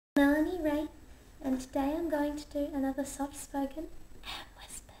Melanie Raye, and today I'm going to do another soft-spoken and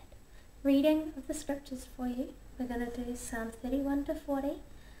whispered reading of the scriptures for you. We're going to do Psalm 31 to 40.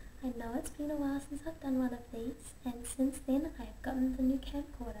 I know it's been a while since I've done one of these, and since then I have gotten the new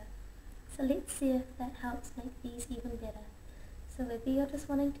camcorder. So let's see if that helps make these even better. So whether you're just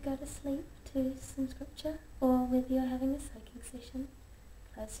wanting to go to sleep to some scripture, or whether you're having a soaking session,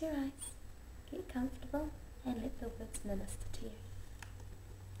 close your eyes, get comfortable, and let the words minister to you.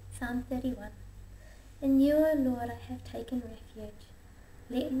 Psalm 31. In you, O Lord, I have taken refuge.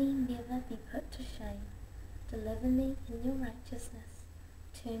 Let me never be put to shame. Deliver me in your righteousness.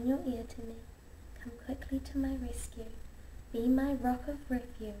 Turn your ear to me. Come quickly to my rescue. Be my rock of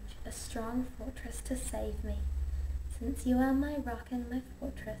refuge, a strong fortress to save me. Since you are my rock and my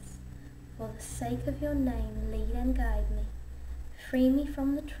fortress, for the sake of your name, lead and guide me. Free me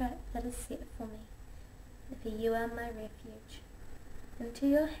from the trap that is set for me, for you are my refuge. Into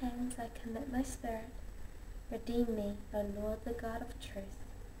your hands I commit my spirit. Redeem me, O Lord, the God of truth.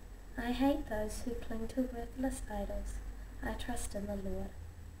 I hate those who cling to worthless idols. I trust in the Lord.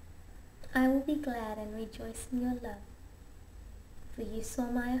 I will be glad and rejoice in your love. For you saw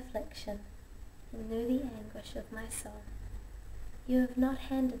my affliction and knew the anguish of my soul. You have not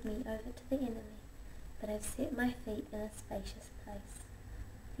handed me over to the enemy, but have set my feet in a spacious place.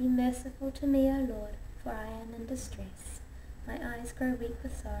 Be merciful to me, O Lord, for I am in distress. My eyes grow weak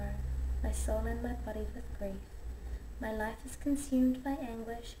with sorrow, my soul and my body with grief. My life is consumed by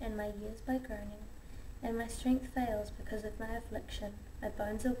anguish, and my years by groaning, and my strength fails because of my affliction. My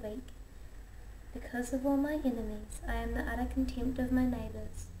bones are weak. Because of all my enemies, I am the utter contempt of my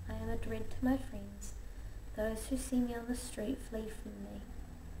neighbours. I am a dread to my friends. Those who see me on the street flee from me.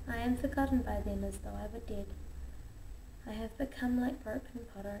 I am forgotten by them as though I were dead. I have become like broken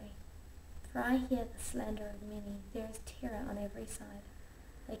pottery. For I hear the slander of many. There is terror on every side.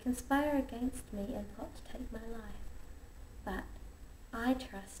 They conspire against me and plot to take my life. But I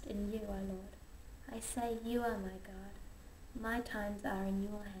trust in you, O Lord. I say, you are my God. My times are in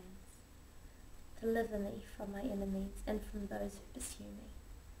your hands. Deliver me from my enemies and from those who pursue me.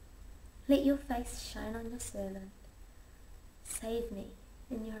 Let your face shine on your servant. Save me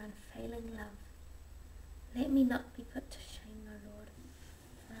in your unfailing love. Let me not be put to shame, O Lord,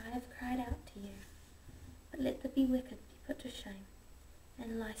 for I have cried out to you. But let the wicked be put to shame,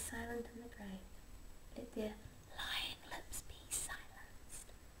 and lie silent in the grave. Let their lying lips be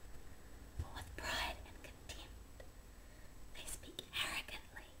silenced. For with pride and contempt they speak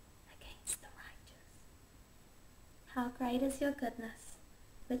arrogantly against the righteous. How great is your goodness,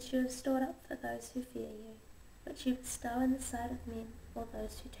 which you have stored up for those who fear you, which you bestow in the sight of men, or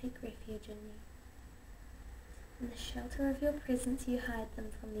those who take refuge in you. In the shelter of your presence you hide them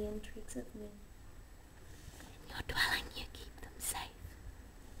from the intrigues of men. In your dwelling you keep them safe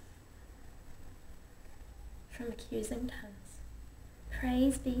from accusing tongues.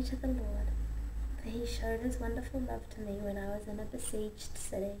 Praise be to the Lord, for he showed his wonderful love to me when I was in a besieged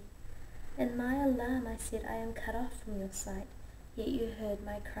city. In my alarm I said, I am cut off from your sight, yet you heard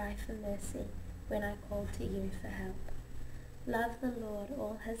my cry for mercy when I called to you for help. Love the Lord,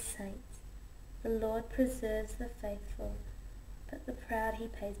 all his saints. The Lord preserves the faithful, but the proud he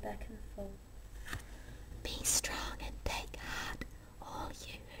pays back in full. Be strong and take heart, all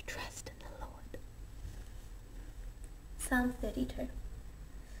you who trust in the Lord. Psalm 32.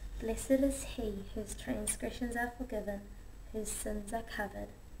 Blessed is he whose transgressions are forgiven, whose sins are covered.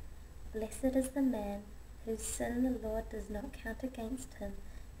 Blessed is the man whose sin the Lord does not count against him,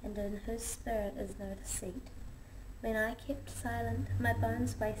 and in whose spirit is no deceit. When I kept silent, my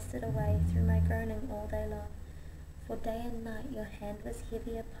bones wasted away through my groaning all day long. For day and night your hand was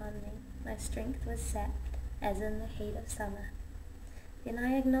heavy upon me. My strength was sapped, as in the heat of summer. Then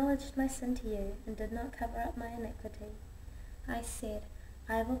I acknowledged my sin to you, and did not cover up my iniquity. I said,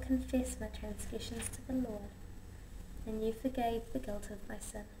 I will confess my transgressions to the Lord, and you forgave the guilt of my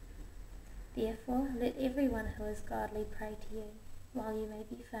sin. Therefore let everyone who is godly pray to you, while you may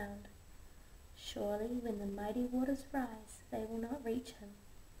be found. Surely when the mighty waters rise, they will not reach him.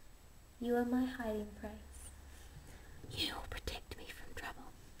 You are my hiding place. You will protect me from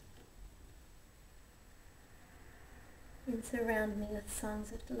trouble, and surround me with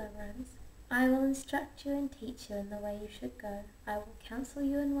songs of deliverance. I will instruct you and teach you in the way you should go. I will counsel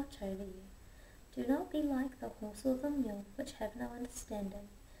you and watch over you. Do not be like the horse or the mule, which have no understanding,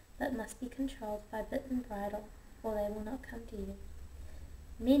 but must be controlled by bit and bridle, or they will not come to you.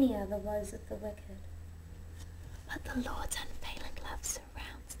 Many are the woes of the wicked, but the Lord's unfailing love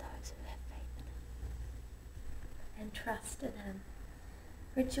surrounds those who have faith in him and trust in him.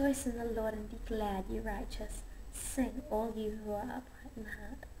 Rejoice in the Lord and be glad, you righteous. Sing, all you who are upright in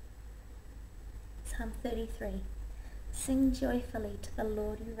heart. Psalm 33. Sing joyfully to the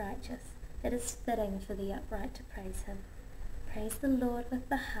Lord, you righteous. It is fitting for the upright to praise him. Praise the Lord with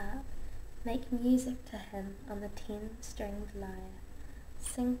the harp. Make music to him on the 10-stringed lyre.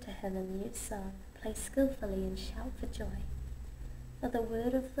 Sing to him a new song. Play skillfully and shout for joy. For the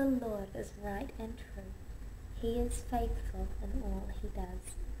word of the Lord is right and true. He is faithful in all he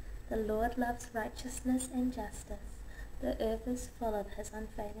does. The Lord loves righteousness and justice. The earth is full of his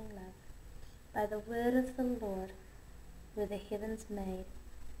unfailing love. By the word of the Lord were the heavens made,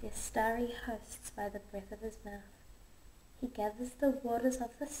 their starry hosts by the breath of his mouth. He gathers the waters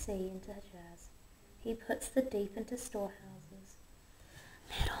of the sea into jars. He puts the deep into storehouses.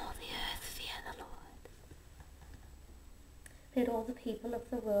 Let all the earth fear the Lord. Let all the people of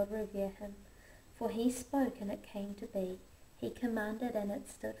the world revere him. For he spoke and it came to be. He commanded and it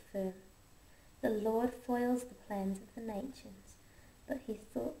stood firm. The Lord foils the plans of the nations, but he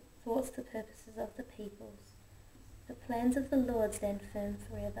thwarts the purposes of the peoples. The plans of the Lord stand firm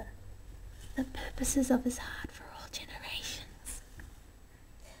forever, the purposes of his heart for all generations.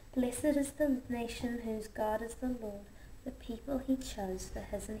 Blessed is the nation whose God is the Lord, the people he chose for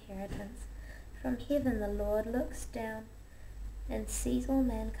his inheritance. From heaven the Lord looks down and sees all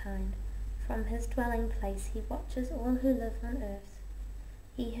mankind. From his dwelling place he watches all who live on earth.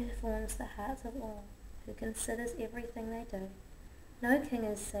 He who forms the hearts of all, who considers everything they do. No king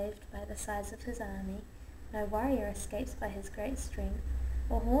is saved by the size of his army. No warrior escapes by his great strength.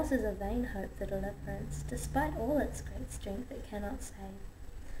 A horse is a vain hope for deliverance. Despite all its great strength it cannot save.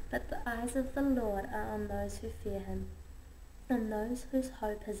 But the eyes of the Lord are on those who fear him, on those whose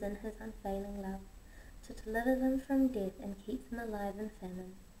hope is in his unfailing love, to deliver them from death and keep them alive in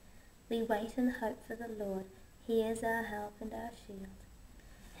famine. We wait and hope for the Lord. He is our help and our shield.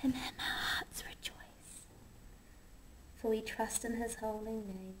 In him our hearts rejoice, for we trust in his holy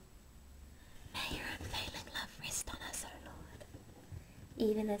name. May your unfailing love rest on us, O Lord,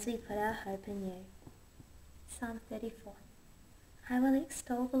 even as we put our hope in you. Psalm 34. I will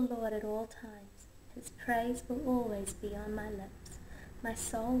extol the Lord at all times. His praise will always be on my lips. My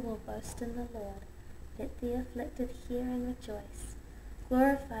soul will boast in the Lord. Let the afflicted hear and rejoice.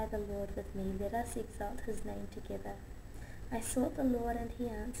 Glorify the Lord with me. Let us exalt his name together. I sought the Lord and he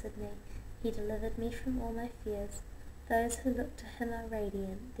answered me. He delivered me from all my fears. Those who look to him are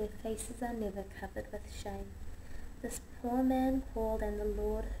radiant. Their faces are never covered with shame. This poor man called and the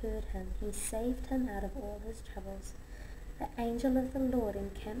Lord heard him. He saved him out of all his troubles. The angel of the Lord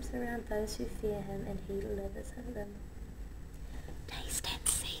encamps around those who fear him and he delivers them. Taste and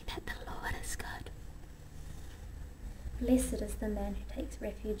see that the Lord is good. Blessed is the man who takes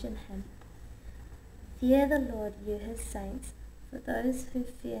refuge in him. Fear the Lord, you his saints, for those who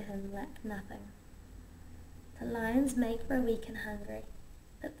fear him lack nothing. The lions may grow weak and hungry,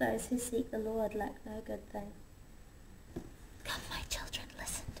 but those who seek the Lord lack no good thing. Come, my children,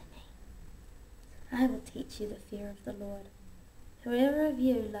 listen to me. I will teach you the fear of the Lord. Whoever of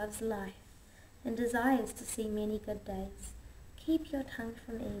you loves life and desires to see many good days, keep your tongue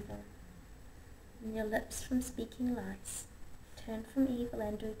from evil and your lips from speaking lies. Turn from evil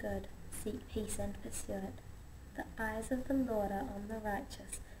and do good. Seek peace and pursue it. The eyes of the Lord are on the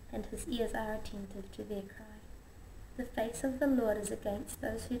righteous, and his ears are attentive to their cry. The face of the Lord is against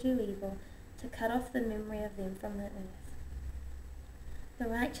those who do evil, to cut off the memory of them from the earth. The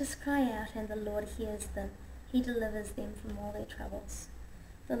righteous cry out, and the Lord hears them. He delivers them from all their troubles.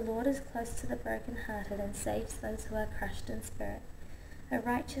 The Lord is close to the broken-hearted and saves those who are crushed in spirit. A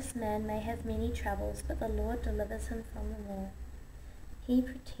righteous man may have many troubles, but the Lord delivers him from them all. He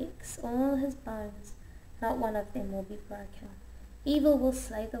protects all his bones. Not one of them will be broken. Evil will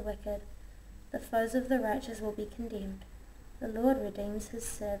slay the wicked. The foes of the righteous will be condemned. The Lord redeems his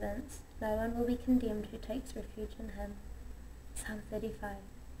servants. No one will be condemned who takes refuge in him. Psalm 35.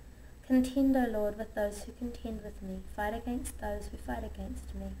 Contend, O Lord, with those who contend with me. Fight against those who fight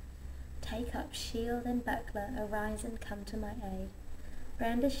against me. Take up shield and buckler. Arise and come to my aid.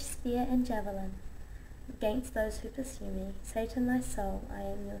 Brandish spear and javelin against those who pursue me. Say to my soul, I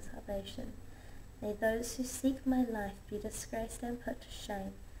am your salvation. May those who seek my life be disgraced and put to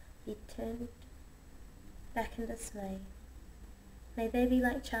shame, be turned back in dismay. May they be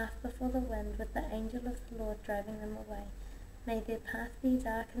like chaff before the wind, with the angel of the Lord driving them away. May their path be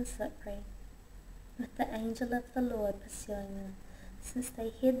dark and slippery, with the angel of the Lord pursuing them. Since they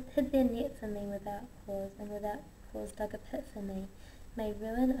hid their net for me without cause, and without cause dug a pit for me, may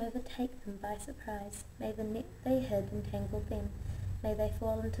ruin overtake them by surprise. May the net they hid entangle them. May they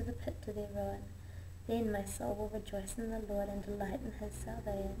fall into the pit to their ruin. Then my soul will rejoice in the Lord and delight in his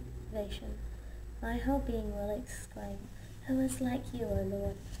salvation. My whole being will exclaim, Who is like you, O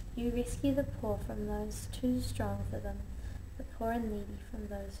Lord? You rescue the poor from those too strong for them, the poor and needy from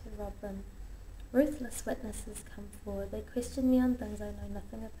those who rob them. Ruthless witnesses come forward. They question me on things I know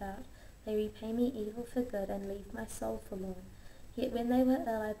nothing about. They repay me evil for good and leave my soul forlorn. Yet when they were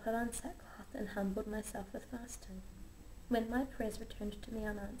ill I put on sackcloth and humbled myself with fasting. When my prayers returned to me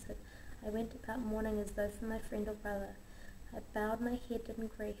unanswered, I went about mourning as though for my friend or brother. I bowed my head in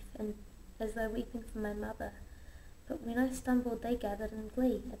grief, and as though weeping for my mother. But when I stumbled, they gathered in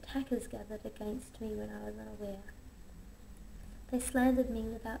glee. Attackers gathered against me when I was unaware. They slandered me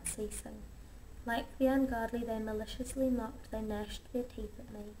without ceasing. Like the ungodly, they maliciously mocked. They gnashed their teeth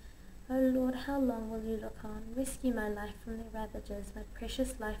at me. O Lord, how long will you look on? Rescue my life from their ravages, my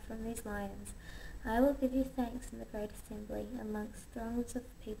precious life from these lions. I will give you thanks in the great assembly. Amongst throngs of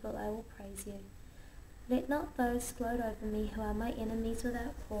people I will praise you. Let not those gloat over me who are my enemies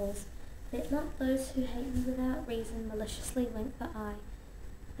without cause. Let not those who hate me without reason maliciously wink the eye.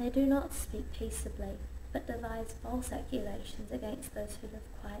 They do not speak peaceably, but devise false accusations against those who live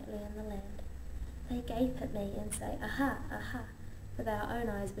quietly in the land. They gape at me and say, Aha, aha! With our own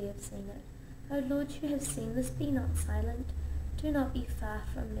eyes we have seen it. O Lord, you have seen this, be not silent. Do not be far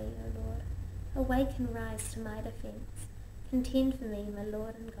from me, O Lord. Awake and rise to my defence. Contend for me, my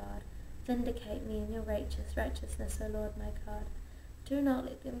Lord and God. Vindicate me in your righteousness, O Lord my God. Do not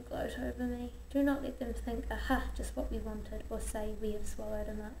let them gloat over me. Do not let them think, Aha, just what we wanted, or say, We have swallowed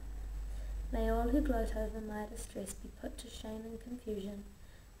him up. May all who gloat over my distress be put to shame and confusion.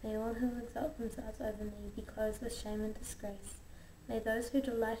 May all who exalt themselves over me be clothed with shame and disgrace. May those who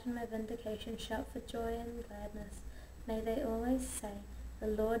delight in my vindication shout for joy and gladness. May they always say, The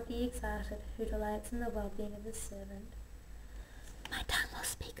Lord be exalted, who delights in the well-being of his servant. My tongue will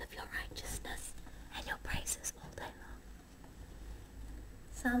speak of your righteousness and your praises all day long.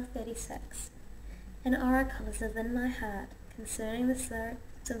 Psalm 36. An oracle is within my heart concerning the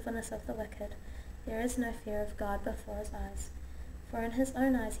sinfulness of the wicked. There is no fear of God before his eyes. For in his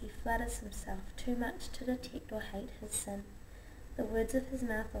own eyes he flatters himself too much to detect or hate his sin. The words of his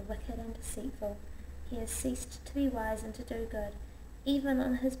mouth are wicked and deceitful. He has ceased to be wise and to do good. Even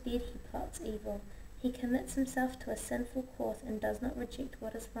on his bed he plots evil. He commits himself to a sinful course and does not reject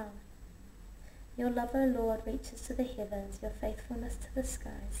what is wrong. Your love, O Lord, reaches to the heavens, your faithfulness to the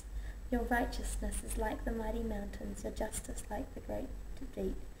skies. Your righteousness is like the mighty mountains, your justice like the great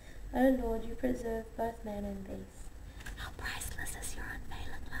deep. O Lord, you preserve both man and beast. How priceless is your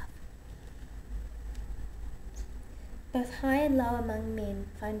unfailing love! Both high and low among men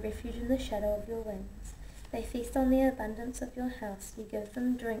find refuge in the shadow of your wings. They feast on the abundance of your house. You give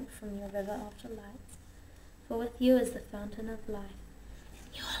them drink from your river of delights. For with you is the fountain of life.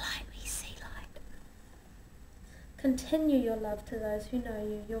 In your light we see light. Continue your love to those who know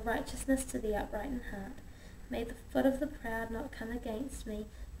you, your righteousness to the upright in heart. May the foot of the proud not come against me,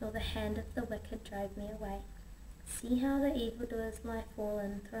 nor the hand of the wicked drive me away. See how the evildoers lie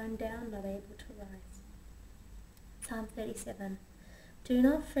fallen, thrown down, not able to rise. Psalm 37. Do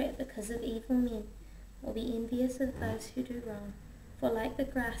not fret because of evil men, or be envious of those who do wrong. For like the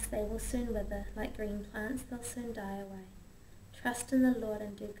grass they will soon wither, like green plants they'll soon die away. Trust in the Lord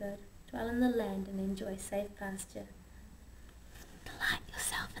and do good. Dwell in the land and enjoy safe pasture. Delight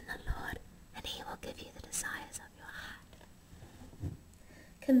yourself in the Lord, and he will give you the desires of your heart.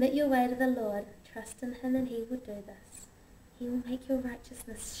 Commit your way to the Lord. Trust in him and he will do this. He will make your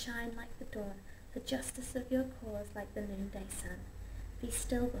righteousness shine like the dawn, the justice of your cause like the noonday sun. Be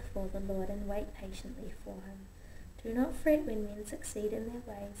still before the Lord and wait patiently for him. Do not fret when men succeed in their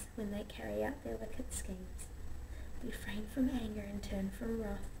ways, when they carry out their wicked schemes. Refrain from anger and turn from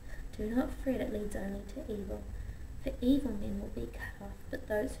wrath. Do not fret, it leads only to evil. For evil men will be cut off, but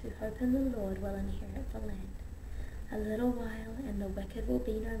those who hope in the Lord will inherit the land. A little while, and the wicked will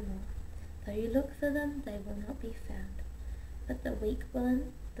be no more. Though you look for them, they will not be found. But the meek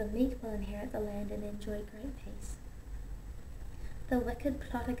will inherit the land and enjoy great peace. The wicked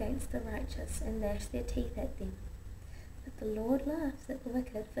plot against the righteous and gnash their teeth at them. But the Lord laughs at the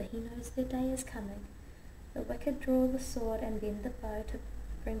wicked, for he knows their day is coming. The wicked draw the sword and bend the bow to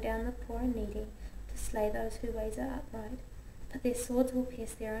bring down the poor and needy, to slay those whose ways are upright. But their swords will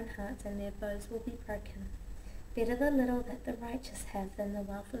pierce their own hearts, and their bows will be broken. Better the little that the righteous have than the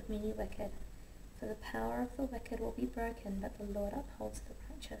wealth of many wicked. For the power of the wicked will be broken, but the Lord upholds the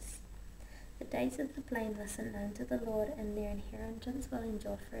righteous. The days of the blameless are known to the Lord, and their inheritance will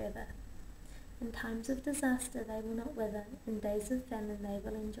endure forever. In times of disaster they will not wither, in days of famine they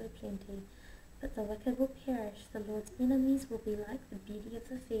will enjoy plenty. But the wicked will perish, the Lord's enemies will be like the beauty of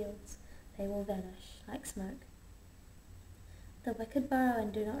the fields, they will vanish like smoke. The wicked borrow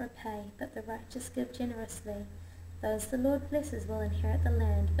and do not repay, but the righteous give generously. Those the Lord blesses will inherit the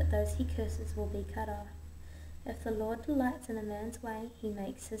land, but those he curses will be cut off. If the Lord delights in a man's way, he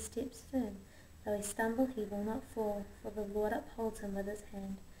makes his steps firm. Though he stumble, he will not fall, for the Lord upholds him with his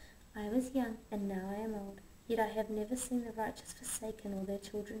hand. I was young, and now I am old, yet I have never seen the righteous forsaken or their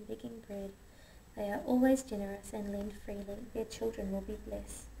children begging bread. They are always generous and lend freely. Their children will be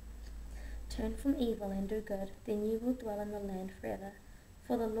blessed. Turn from evil and do good, then you will dwell in the land forever.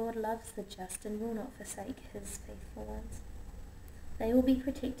 For the Lord loves the just and will not forsake his faithful ones. They will be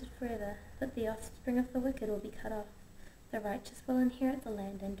protected forever, but the offspring of the wicked will be cut off. The righteous will inherit the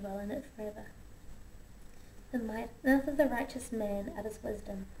land and dwell in it forever. The mouth of the righteous man utters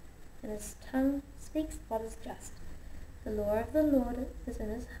wisdom, and his tongue speaks what is just. The law of the Lord is in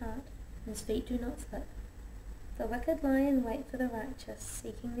his heart, and his feet do not slip. The wicked lie in wait for the righteous,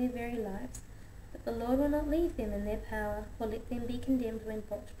 seeking their very lives. But the Lord will not leave them in their power, or let them be condemned when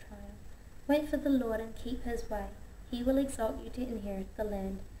brought to trial. Wait for the Lord and keep his way. He will exalt you to inherit the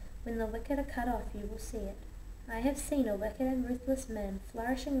land. When the wicked are cut off, you will see it. I have seen a wicked and ruthless man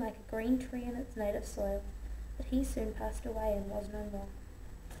flourishing like a green tree in its native soil, but he soon passed away and was no more.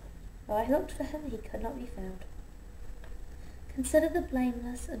 Though I looked for him, he could not be found. Consider the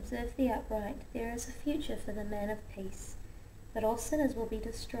blameless, observe the upright. There is a future for the man of peace. But all sinners will be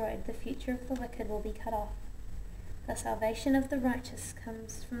destroyed, the future of the wicked will be cut off. The salvation of the righteous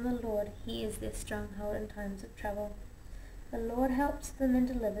comes from the Lord, he is their stronghold in times of trouble. The Lord helps them and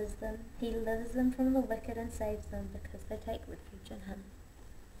delivers them, he delivers them from the wicked and saves them, because they take refuge in him.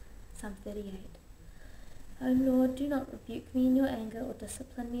 Psalm 38. O Lord, do not rebuke me in your anger or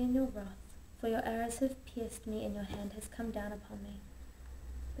discipline me in your wrath, for your arrows have pierced me and your hand has come down upon me.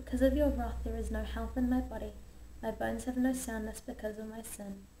 Because of your wrath there is no health in my body. My bones have no soundness because of my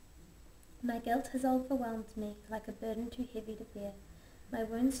sin. My guilt has overwhelmed me like a burden too heavy to bear. My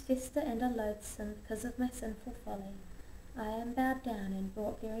wounds fester and are loathsome because of my sinful folly. I am bowed down and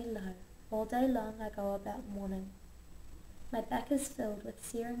brought very low. All day long I go about mourning. My back is filled with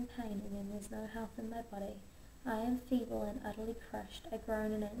searing pain, and then there's no health in my body. I am feeble and utterly crushed. I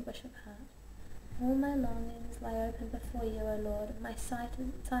groan in anguish of heart. All my longings lie open before you, O Lord. My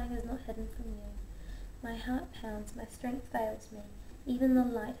sighing is not hidden from you. My heart pounds, my strength fails me. Even the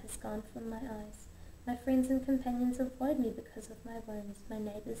light has gone from my eyes. My friends and companions avoid me because of my wounds. My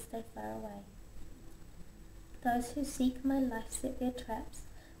neighbours stay far away. Those who seek my life set their traps.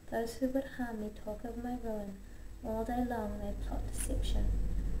 Those who would harm me talk of my ruin. All day long they plot deception.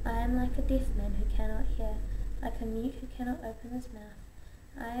 I am like a deaf man who cannot hear, like a mute who cannot open his mouth.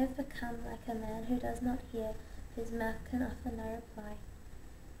 I have become like a man who does not hear, whose mouth can offer no reply.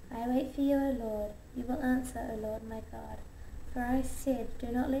 I wait for you, O Lord. You will answer, O Lord my God. For I said, do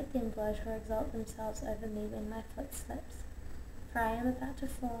not let them gloat or exalt themselves over me when my foot slips. For I am about to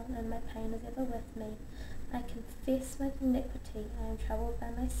fall, and my pain is ever with me. I confess my iniquity. I am troubled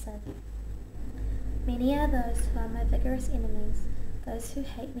by my sin. Many are those who are my vigorous enemies. Those who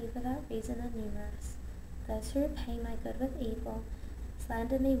hate me without reason are numerous. Those who repay my good with evil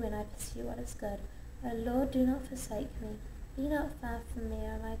slander me when I pursue what is good. O Lord, do not forsake me. Be not far from me,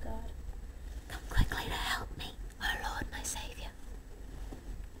 O my God. Come quickly to help me, O Lord, my Saviour.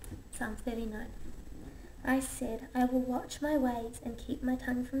 Psalm 39. I said, I will watch my ways and keep my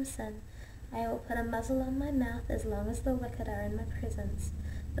tongue from sin. I will put a muzzle on my mouth as long as the wicked are in my presence.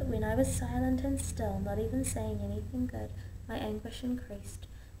 But when I was silent and still, not even saying anything good, my anguish increased.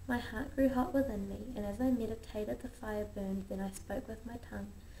 My heart grew hot within me, and as I meditated, the fire burned. Then I spoke with my tongue.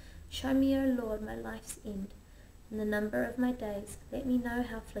 Show me, O Lord, my life's end, and the number of my days. Let me know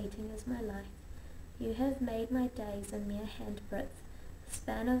how fleeting is my life. You have made my days a mere handbreadth. The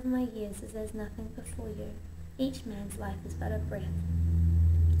span of my years is as nothing before you. Each man's life is but a breath.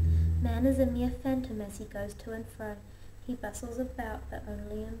 Man is a mere phantom as he goes to and fro. He bustles about, but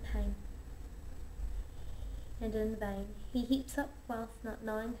only in pain and in vain. He heaps up wealth, not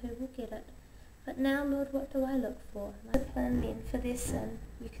knowing who will get it. But now, Lord, what do I look for? Discipline men for their sin.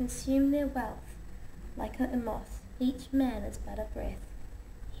 You consume their wealth like a moth. Each man is but a breath.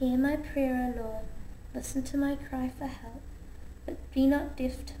 Hear my prayer, O Lord. Listen to my cry for help. But be not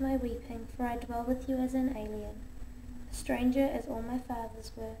deaf to my weeping, for I dwell with you as an alien, a stranger as all my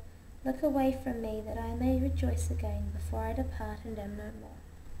fathers were. Look away from me, that I may rejoice again before I depart and am no more.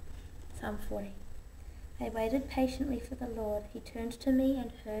 Psalm 40. I waited patiently for the Lord. He turned to me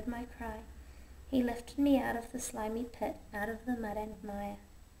and heard my cry. He lifted me out of the slimy pit, out of the mud and mire.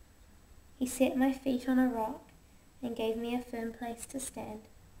 He set my feet on a rock and gave me a firm place to stand.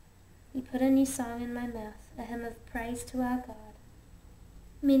 He put a new song in my mouth, a hymn of praise to our God.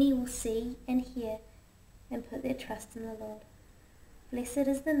 Many will see and hear and put their trust in the Lord. Blessed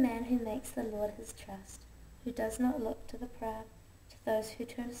is the man who makes the Lord his trust, who does not look to the proud, to those who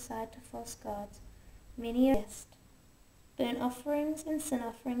turn aside to false gods. Many are blessed. Burnt offerings and sin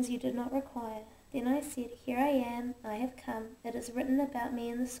offerings you did not require. Then I said, Here I am, I have come. It is written about me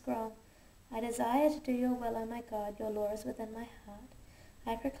in the scroll. I desire to do your will, O my God. Your law is within my heart.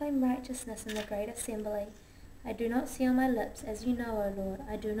 I proclaim righteousness in the great assembly. I do not seal my lips, as you know, O Lord.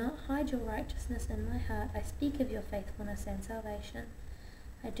 I do not hide your righteousness in my heart. I speak of your faithfulness and salvation.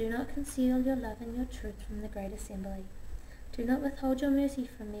 I do not conceal your love and your truth from the great assembly. Do not withhold your mercy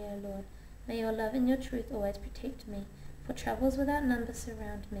from me, O Lord. May your love and your truth always protect me. For troubles without number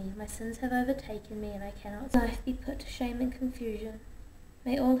surround me. My sins have overtaken me, and I cannot life be put to shame and confusion.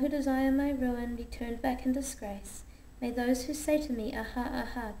 May all who desire my ruin be turned back in disgrace. May those who say to me, Aha,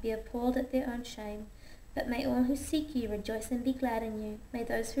 aha, be appalled at their own shame. But may all who seek you rejoice and be glad in you. May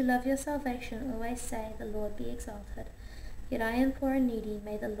those who love your salvation always say, The Lord be exalted. Yet I am poor and needy.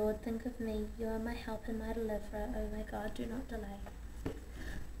 May the Lord think of me. You are my help and my deliverer. Oh my God, do not delay. So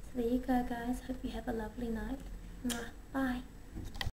there you go, guys. Hope you have a lovely night. Mwah.